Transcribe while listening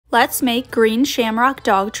Let's make green shamrock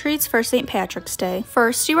dog treats for St. Patrick's Day.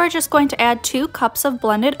 First, you are just going to add 2 cups of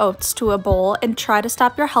blended oats to a bowl and try to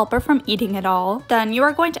stop your helper from eating it all. Then you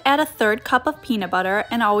are going to add a 1/3 cup of peanut butter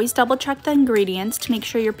and always double check the ingredients to make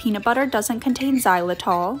sure your peanut butter doesn't contain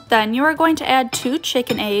xylitol. Then you are going to add 2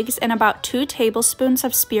 chicken eggs and about 2 tablespoons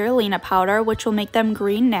of spirulina powder, which will make them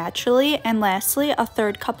green naturally, and lastly a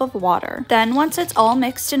 1/3 cup of water. Then once it's all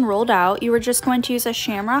mixed and rolled out, you are just going to use a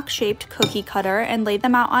shamrock shaped cookie cutter and lay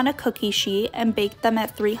them out on a cookie sheet and bake them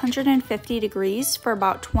at 350 degrees for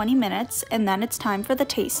about 20 minutes, and then it's time for the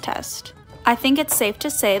taste test. I think it's safe to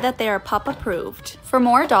say that they are pup approved. For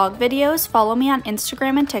more dog videos, follow me on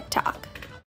Instagram and TikTok.